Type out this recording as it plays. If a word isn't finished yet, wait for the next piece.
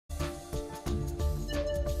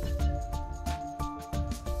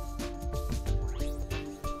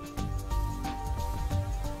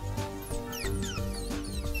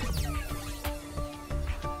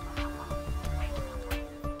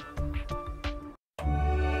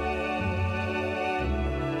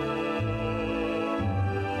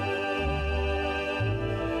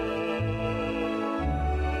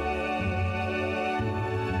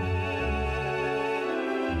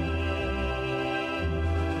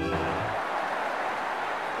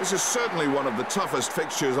This is certainly one of the toughest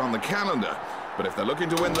fixtures on the calendar, but if they're looking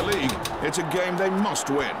to win the league, it's a game they must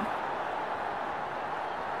win.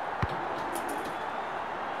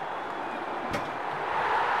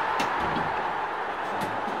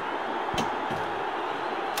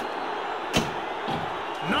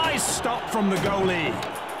 Nice stop from the goalie.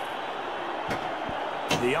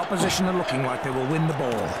 The opposition are looking like they will win the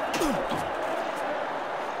ball.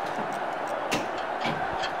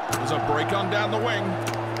 There's a break on down the wing.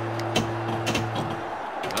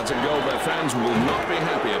 That's a goal their fans will not be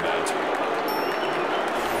happy about.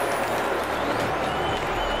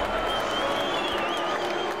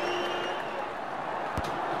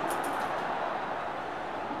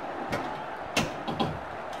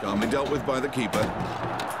 Calmly dealt with by the keeper.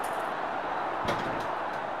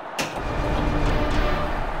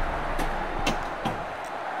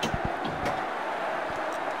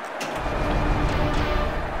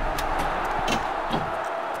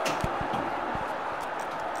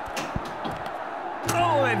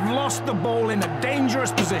 Lost the ball in a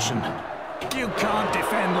dangerous position. You can't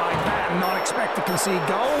defend like that and not expect to concede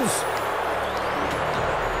goals.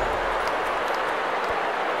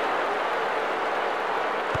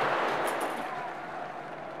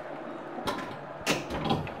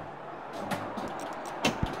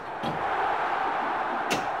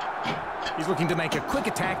 He's looking to make a quick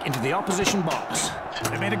attack into the opposition box.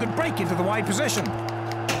 They made a good break into the wide position.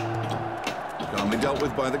 Calmly dealt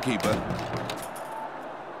with by the keeper.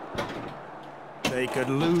 They could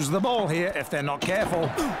lose the ball here if they're not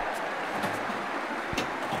careful.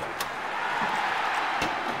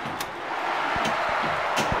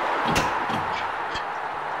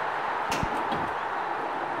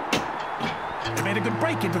 They made a good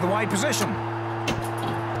break into the wide position.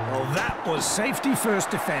 Well, that was safety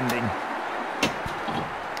first defending.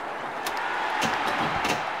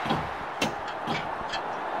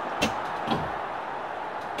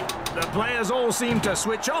 The players all seem to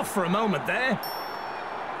switch off for a moment there.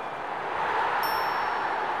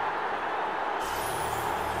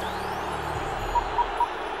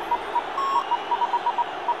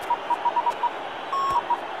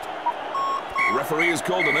 The referee has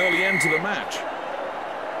called an early end to the match.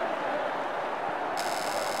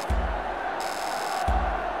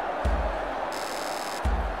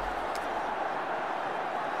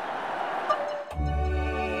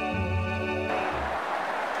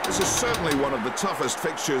 This is certainly one of the toughest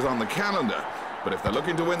fixtures on the calendar, but if they're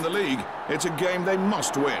looking to win the league, it's a game they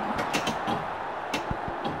must win.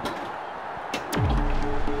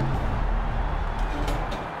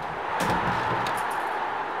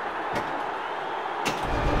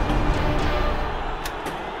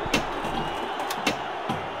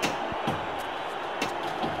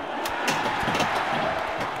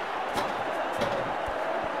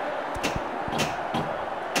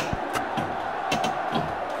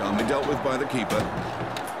 Dealt with by the keeper.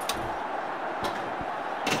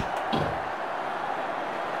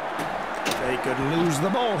 They could lose the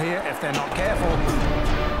ball here if they're not careful.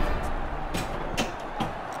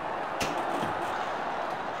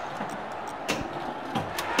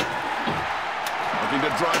 Looking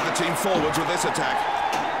to drive the team forwards with this attack.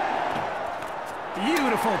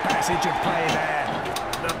 Beautiful passage of play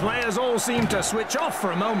there. The players all seem to switch off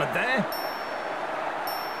for a moment there.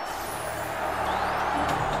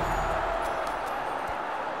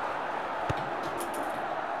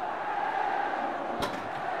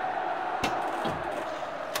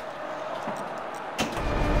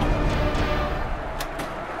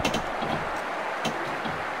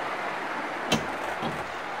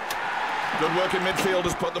 Good work in midfield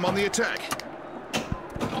has put them on the attack.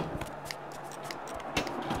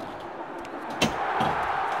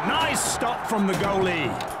 Nice stop from the goalie.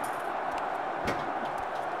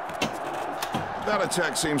 That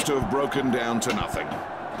attack seems to have broken down to nothing.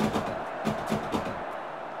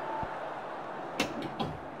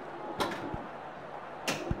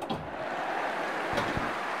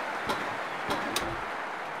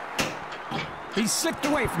 He slipped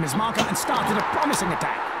away from his marker and started a promising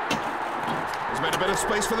attack. He's made a bit of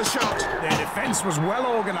space for the shot. Their defense was well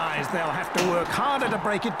organized. They'll have to work harder to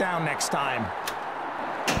break it down next time.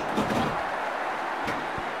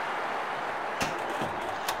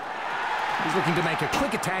 He's looking to make a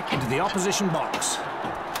quick attack into the opposition box.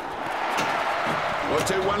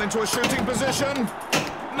 Worked it well into a shooting position.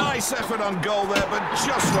 Nice effort on goal there, but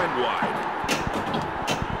just went wide.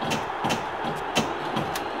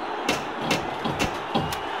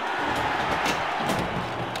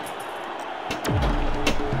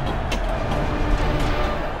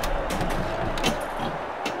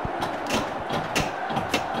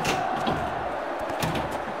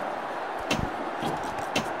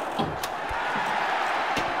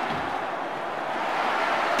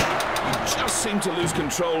 seemed to lose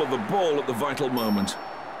control of the ball at the vital moment.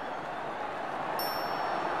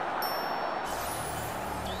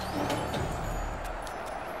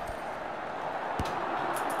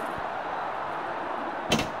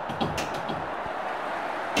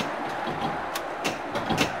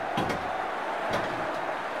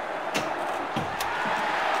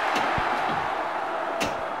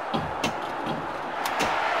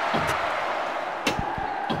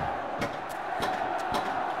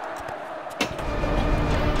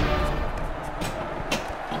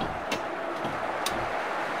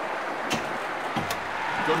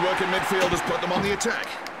 Good work in midfield has put them on the attack.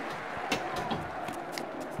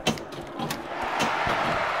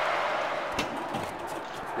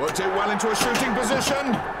 Worked it well into a shooting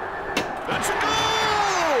position. That's a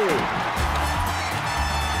goal!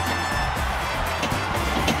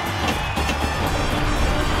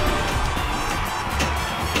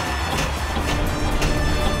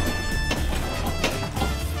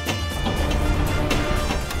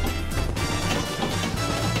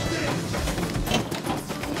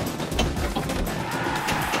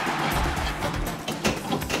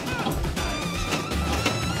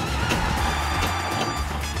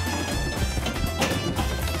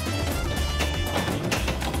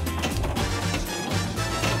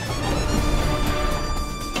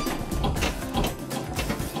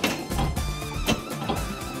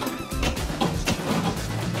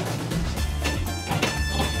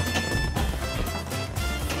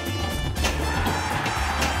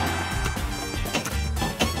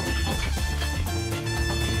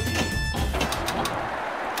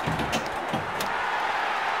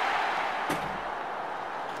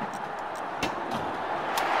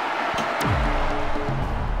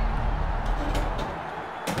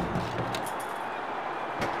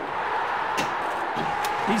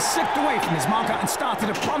 He's slipped away from his marker and started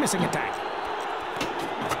a promising attack.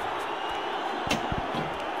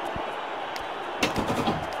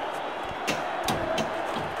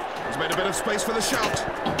 He's made a bit of space for the shot.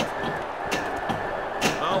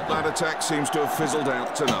 Oh, that attack seems to have fizzled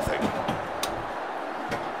out to nothing.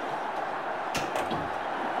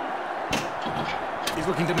 He's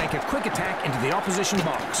looking to make a quick attack into the opposition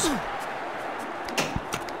box.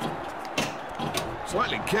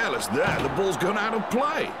 Slightly careless there, the ball's gone out of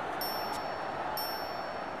play.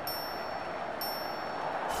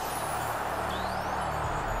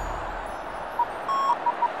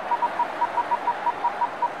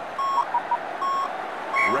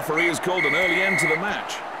 The referee has called an early end to the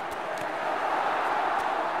match.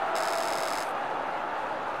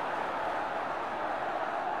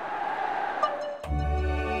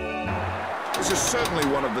 This is certainly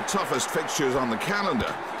one of the toughest fixtures on the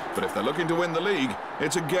calendar. But if they're looking to win the league,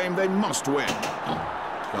 it's a game they must win.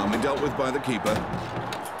 Calmly dealt with by the keeper.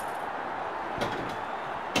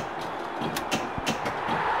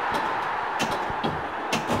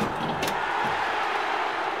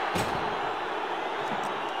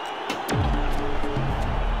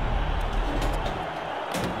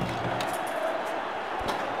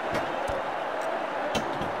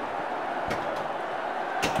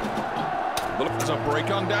 There's a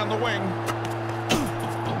break on down the wing.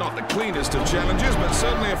 Not the cleanest of challenges, but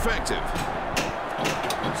certainly effective.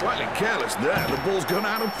 Slightly careless there, the ball's gone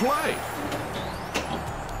out of play.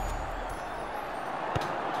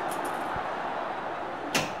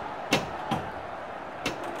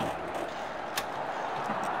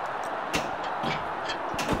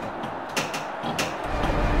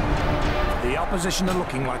 The opposition are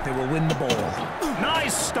looking like they will win the ball.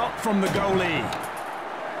 Nice stop from the goalie.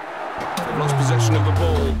 They've lost possession of the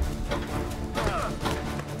ball.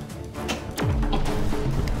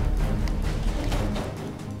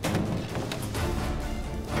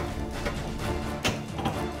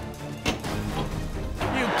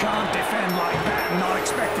 Can't defend like that and not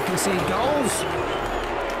expect to concede goals.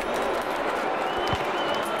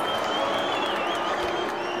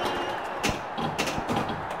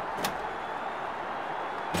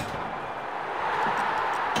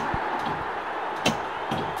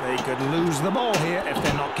 They could lose the ball here if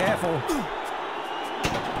they're not careful.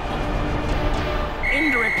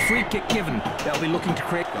 Indirect free kick given. They'll be looking to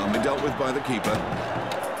create. Calmly dealt with by the keeper.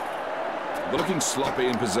 They're looking sloppy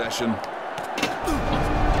in possession.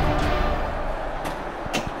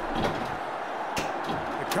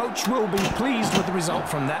 Coach will be pleased with the result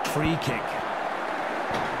from that free kick.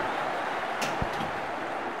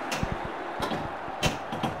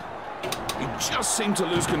 He just seemed to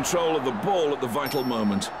lose control of the ball at the vital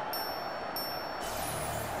moment.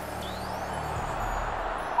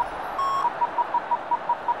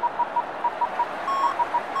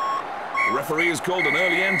 The referee has called an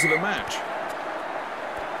early end to the match.